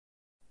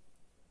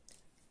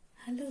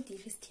Hello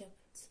dearest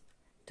Yabits.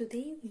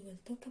 Today we will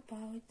talk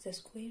about the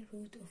square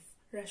root of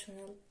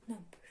rational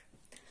number.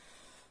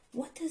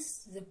 What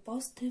is the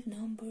positive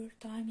number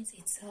times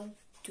itself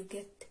to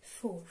get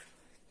 4?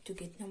 To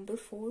get number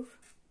 4,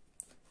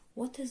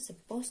 what is the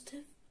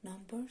positive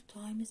number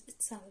times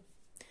itself?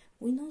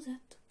 We know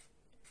that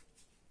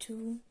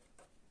 2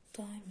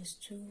 times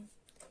 2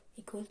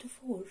 equal to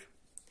 4.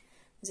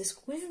 The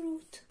square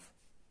root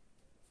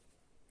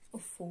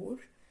of 4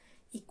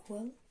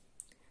 equal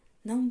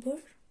number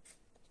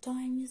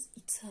times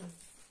itself.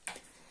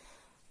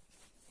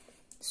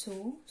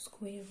 So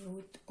square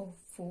root of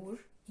 4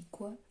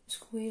 equal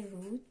square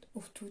root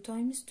of 2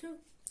 times 2.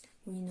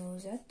 We know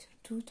that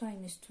 2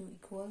 times 2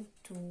 equal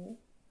 2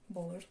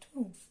 power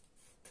 2.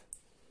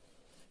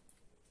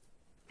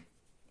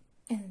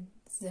 And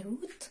the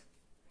root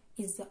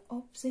is the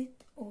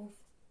opposite of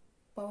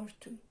power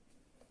 2.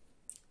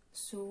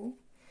 So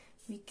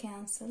we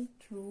cancel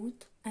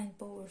root and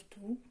power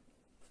 2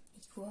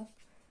 equal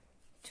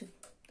 2.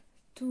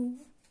 2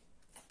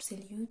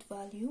 absolute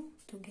value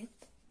to get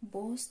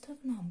positive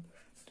number.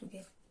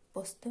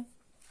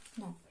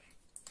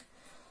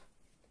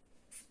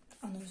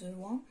 Another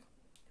one,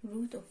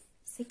 root of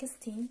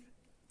 16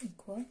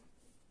 equal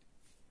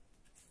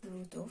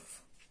root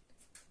of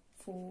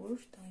 4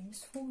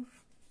 times 4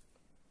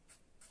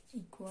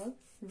 equal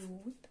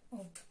root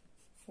of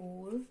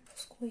 4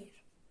 square.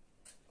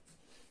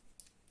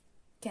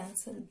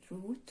 Cancel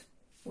root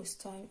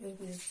with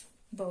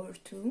power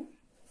 2.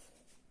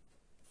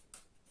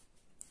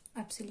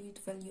 Absolute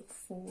value of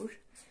 4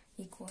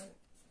 equal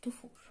to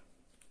 4.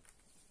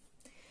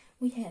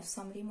 We have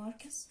some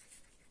remarks.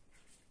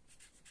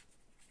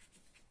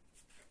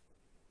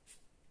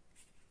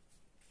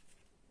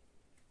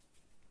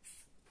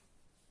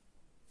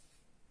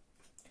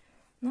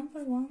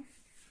 Number 1,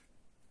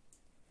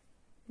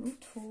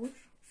 root 4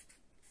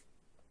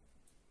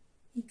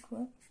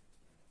 equal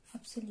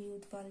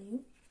absolute value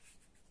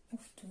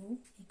of 2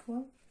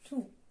 equal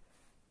 2.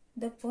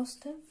 The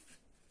positive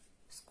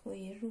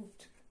square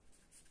root.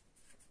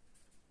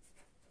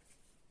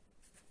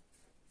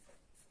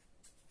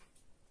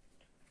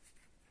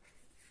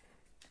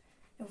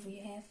 If we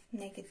have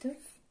negative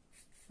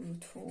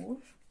root 4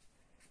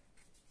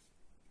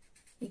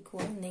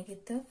 equal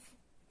negative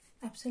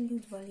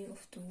absolute value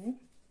of 2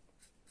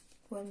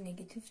 equal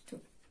negative 2.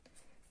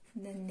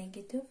 The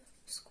negative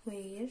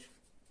square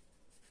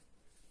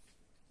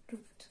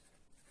root.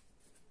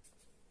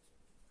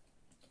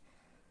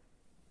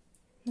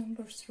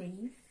 Number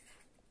 3,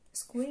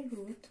 square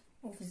root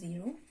of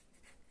 0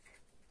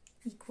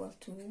 equal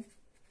to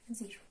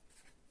 0.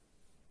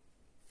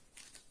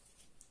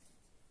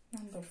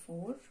 Number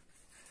 4,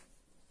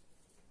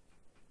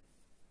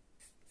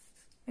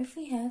 if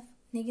we have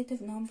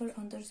negative number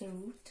under the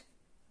root,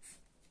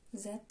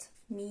 that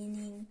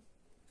meaning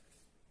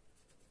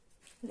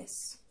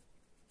less.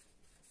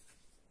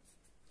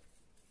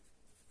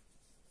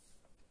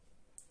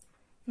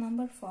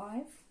 Number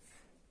 5,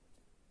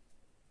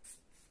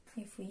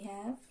 if we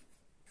have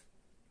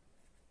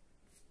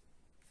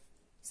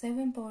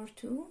 7 power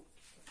 2,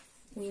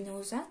 we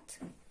know that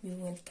we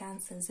will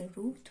cancel the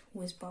root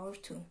with power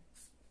 2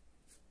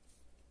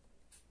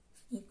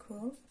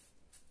 equal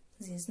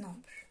this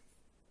number.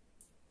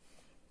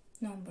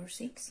 Number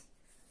 6,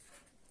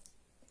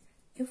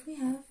 if we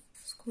have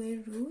square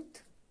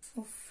root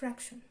of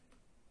fraction,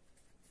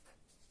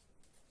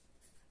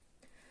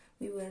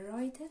 we will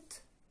write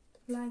it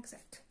like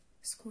that: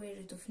 square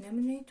root of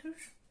numerator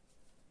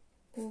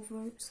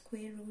over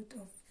square root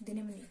of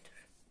denominator.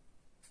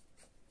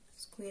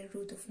 Square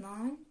root of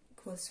 9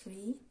 equals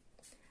 3.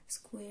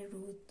 Square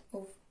root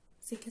of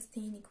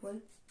 16 equal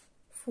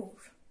 4.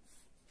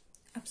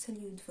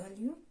 Absolute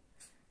value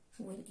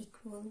will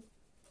equal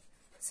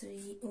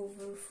 3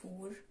 over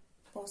 4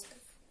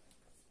 positive.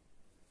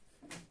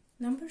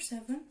 Number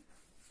 7,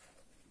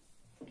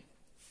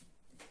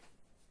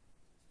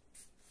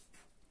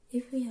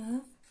 if we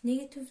have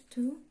negative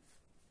 2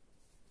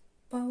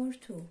 power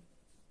 2,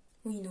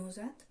 we know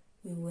that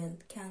we will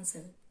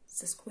cancel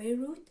the square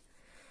root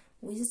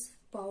with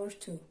power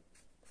 2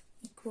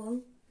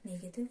 equal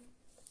negative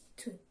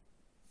 2.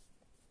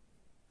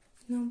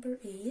 Number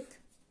 8,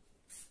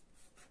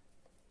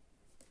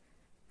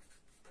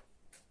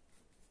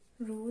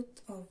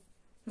 root of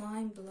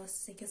 9 plus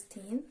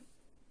 16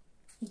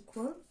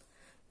 equal,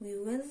 we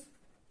will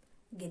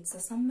get the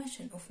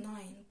summation of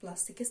 9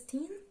 plus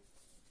 16,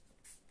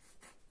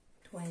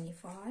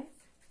 25.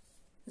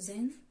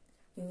 Then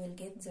we will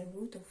get the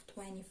root of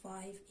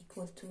 25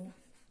 equal to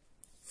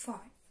 5.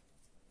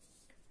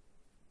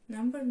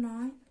 Number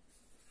 9,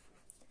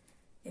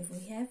 if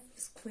we have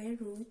square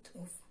root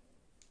of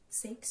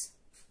 6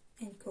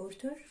 and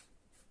quarter,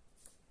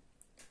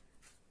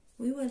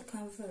 we will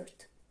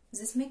convert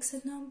this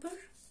mixed number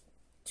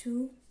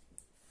to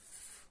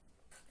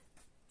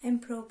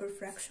improper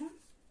fraction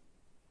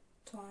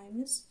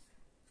times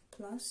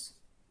plus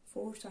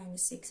 4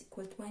 times 6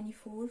 equal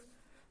 24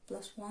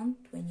 plus 1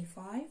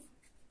 25,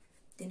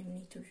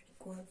 denominator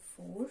equal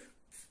 4.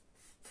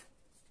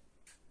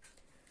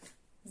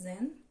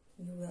 Then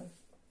you will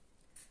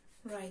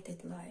write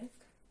it like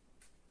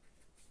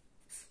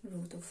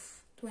root of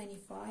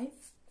 25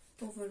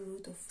 over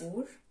root of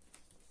 4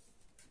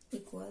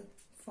 equal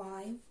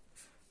 5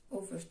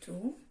 over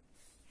 2,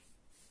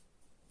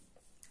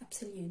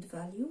 absolute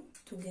value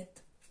to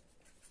get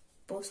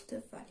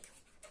positive value.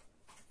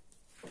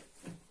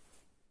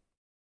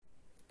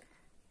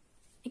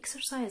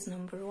 Exercise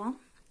number 1,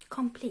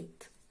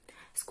 complete.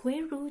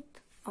 Square root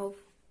of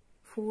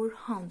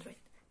 400.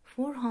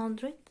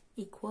 400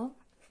 equal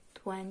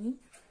 20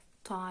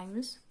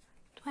 times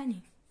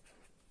 20.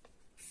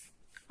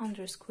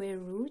 Under square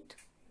root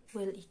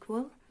will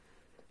equal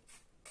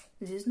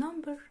this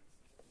number,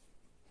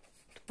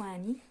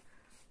 20,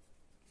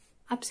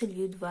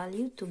 absolute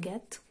value to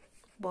get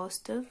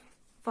positive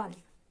value.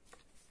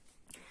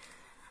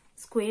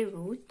 Square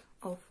root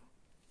of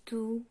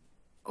 2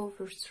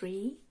 over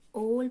 3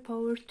 all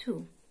power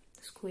 2.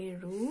 Square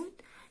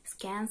root is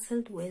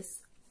cancelled with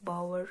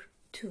power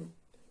 2.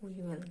 We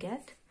will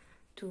get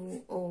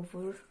 2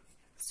 over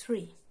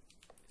 3.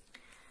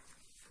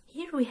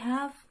 Here we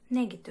have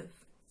negative.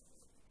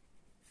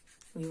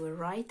 We will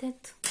write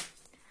it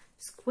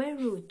square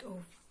root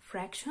of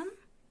fraction,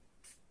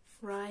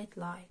 write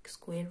like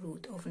square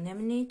root of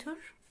numerator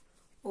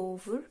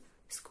over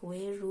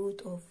square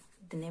root of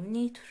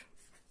denominator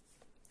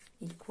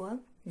equal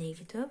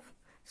negative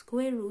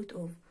square root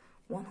of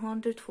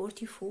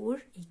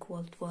 144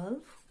 equal 12,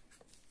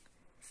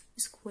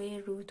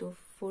 square root of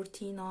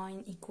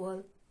 49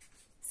 equal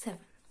 7.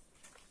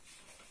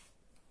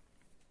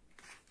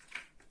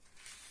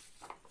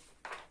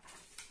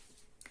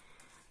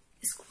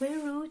 Square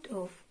root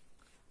of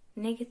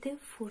negative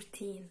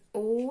 14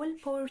 all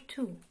power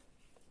 2.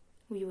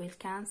 We will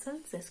cancel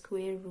the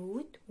square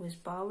root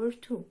with power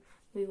 2.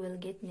 We will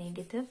get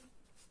negative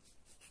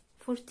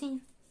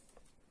 14.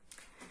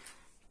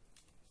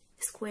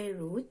 Square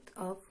root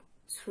of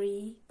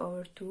 3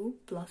 power 2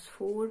 plus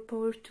 4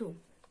 power 2.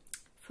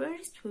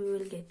 First we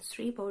will get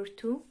 3 power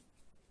 2,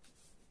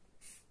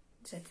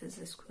 that is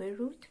the square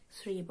root.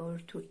 3 power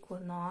 2 equal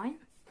 9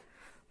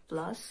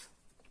 plus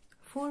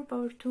 4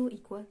 power 2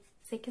 equal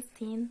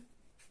 16.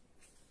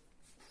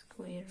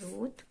 Square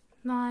root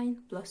 9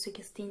 plus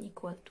 16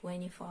 equal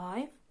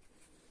 25.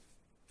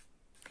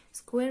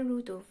 Square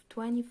root of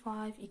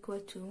 25 equal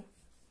to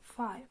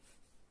 5.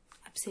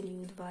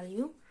 Absolute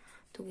value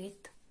to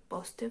get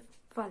positive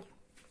value.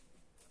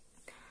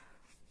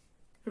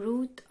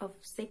 Root of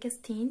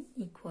 16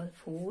 equal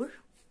 4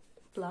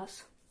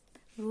 plus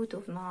root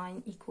of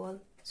 9 equal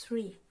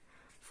 3.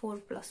 4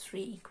 plus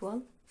 3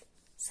 equal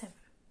 7.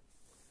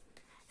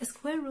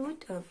 Square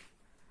root of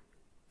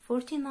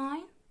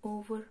 49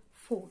 over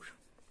 4.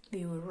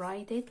 We will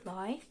write it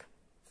like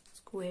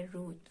square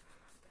root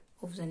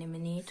of the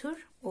numerator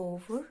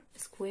over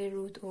square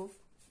root of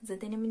the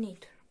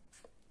denominator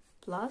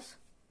plus,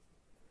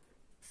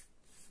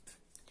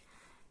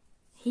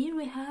 here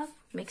we have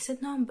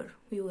mixed number.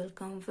 We will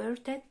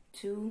convert it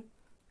to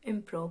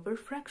improper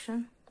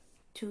fraction.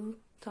 2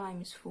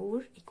 times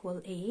 4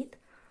 equal 8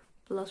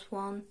 plus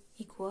 1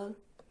 equal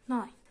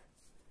 9.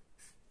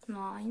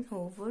 9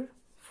 over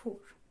 4.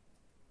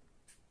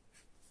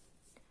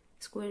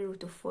 Square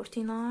root of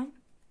 49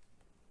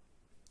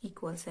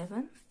 equal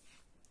 7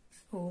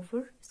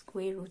 over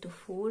square root of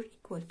 4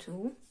 equal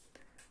 2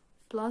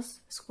 plus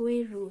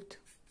square root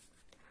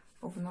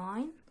of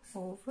 9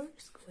 over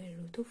square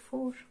root of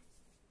 4.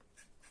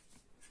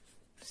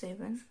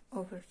 7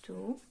 over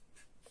 2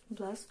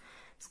 plus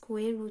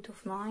square root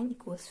of 9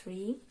 equals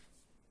 3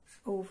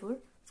 over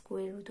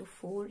square root of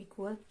 4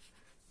 equal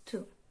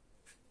 2.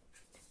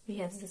 We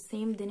have the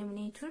same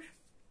denominator.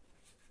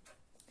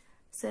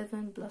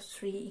 7 plus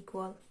 3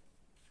 equal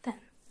 10.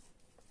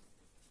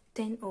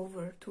 10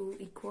 over 2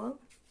 equal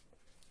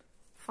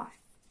 5.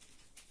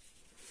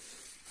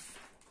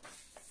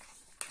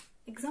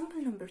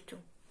 Example number 2.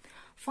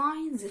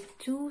 Find the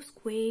 2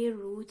 square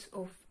roots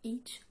of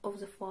each of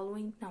the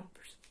following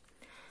numbers.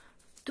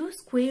 2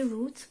 square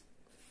roots.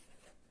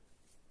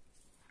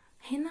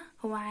 هنا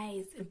هو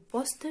عايز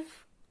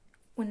البوزيتيف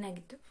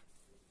والنيجاتيف.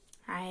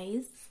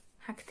 عايز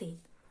حاجتين،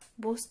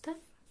 بوزيتيف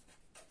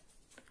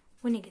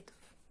ونيجاتيف.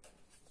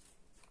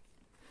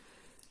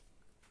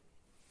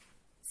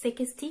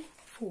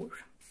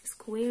 64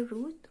 square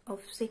root of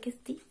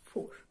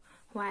 64.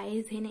 هو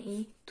عايز هنا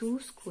ايه؟ 2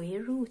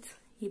 square roots.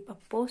 يبقى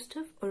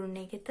positive or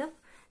negative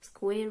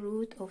square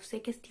root of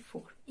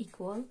 64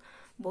 equal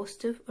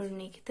positive or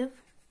negative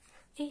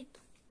 8.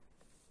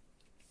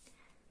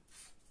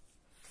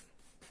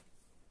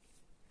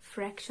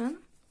 Fraction,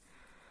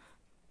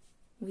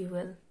 we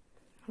will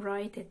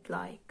write it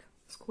like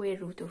square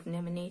root of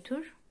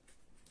numerator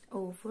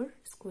over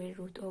square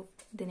root of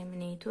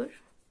denominator.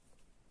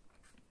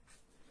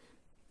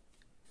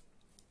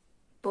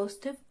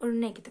 Positive or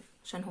negative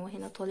عشان هو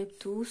هنا طالب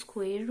 2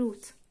 square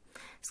roots.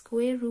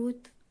 Square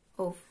root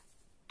of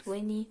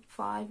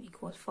 25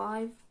 equal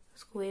 5.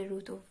 Square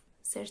root of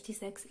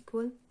 36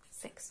 equal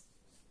 6.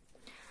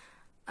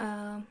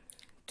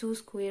 2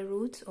 square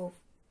roots of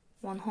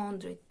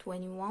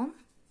 121.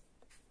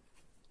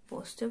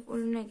 Positive or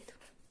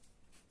negative.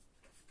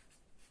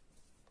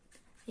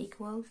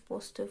 equal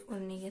positive or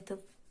negative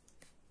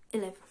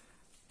 11.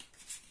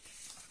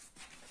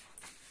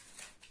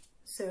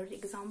 Third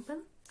example,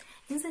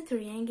 in the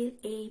triangle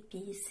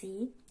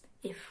ABC,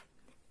 if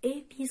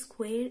AP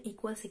square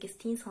equals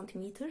 16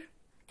 centimeter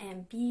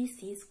and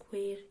BC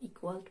square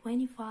equal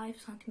 25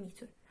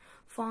 centimeter,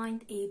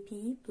 find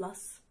AP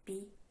plus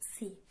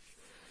BC.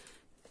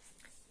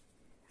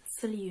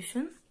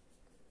 Solution: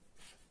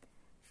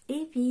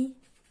 AB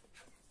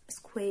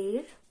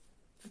square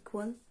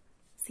equal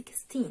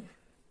 16.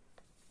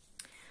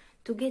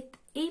 To get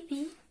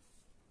AB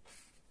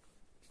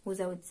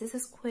without this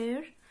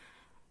square,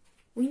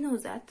 we know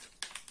that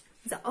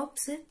the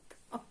opposite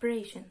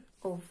operation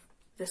of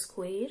the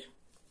square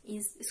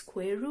is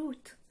square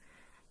root.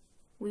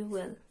 We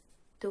will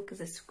take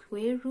the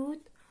square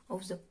root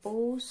of the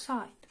both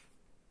sides.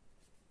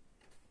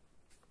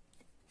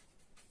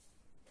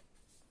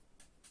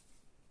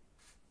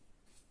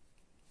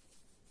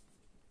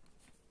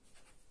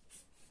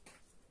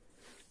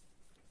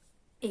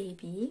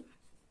 AB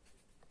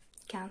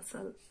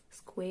cancel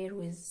square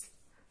with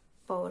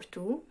power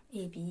 2.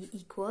 AB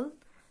equal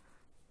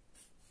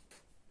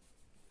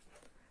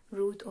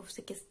root of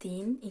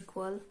 16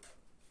 equal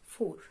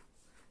 4.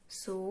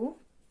 So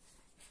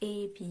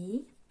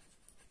AB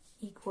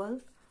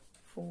equal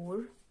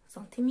 4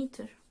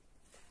 centimeter.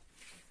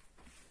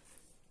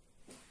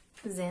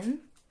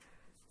 Then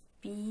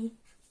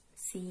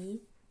BC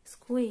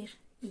square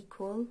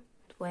equal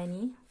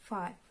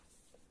 25.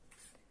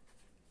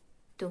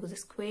 Took the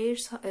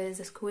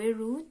square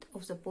root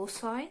of the both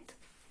sides.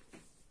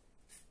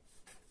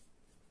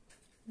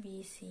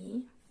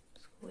 BC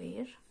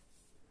square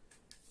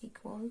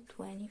equal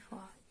 25.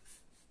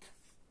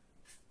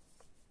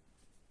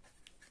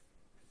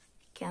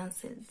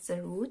 Cancel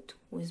the root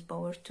with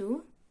power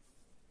 2.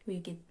 We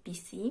get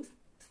BC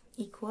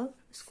equal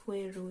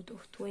square root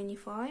of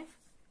 25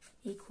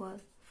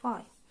 equal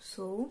 5.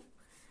 So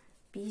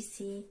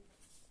BC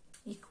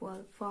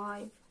equal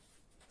 5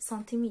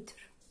 centimeter.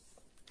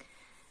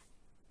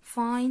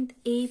 Find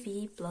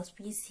AB plus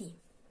BC.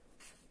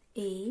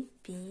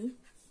 AB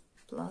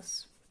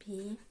plus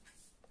BC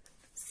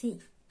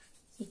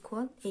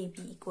equal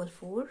AB equal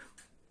 4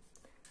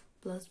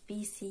 plus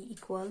BC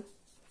equal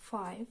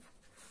 5.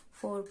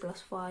 4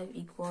 plus 5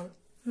 equal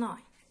 9.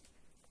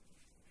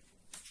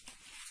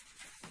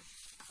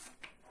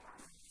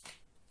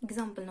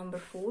 Example number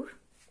 4.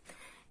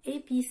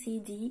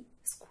 ABCD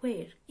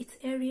square. Its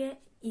area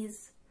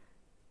is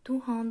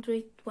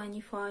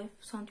 225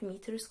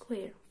 centimeters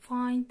square.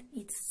 Find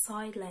its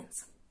side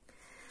length.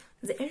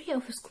 The area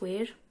of a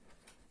square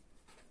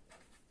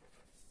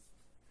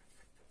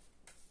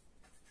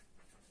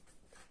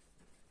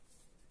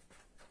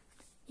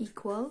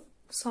equal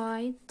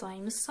side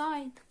times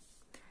side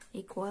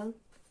equal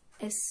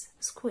S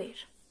square.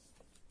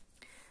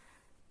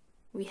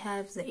 We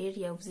have the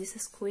area of this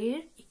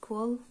square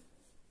equal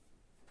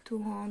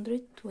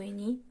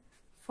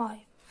 225.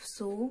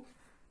 So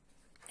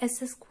S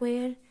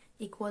square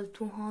equal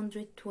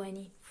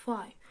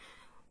 225.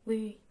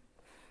 We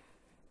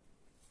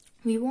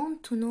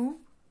want to know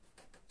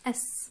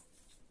S.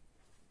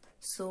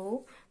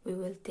 So we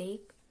will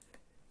take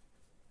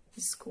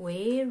the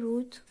square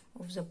root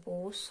of the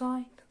both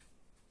sides.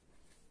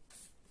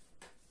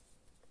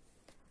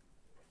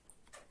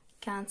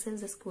 Cancel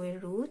the square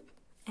root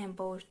and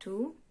power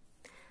 2.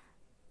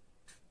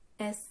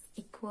 S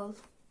equal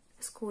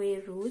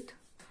square root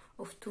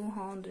of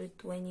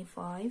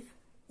 225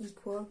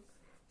 equal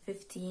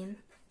 15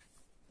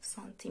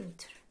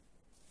 centimeter.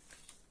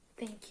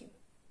 Thank you.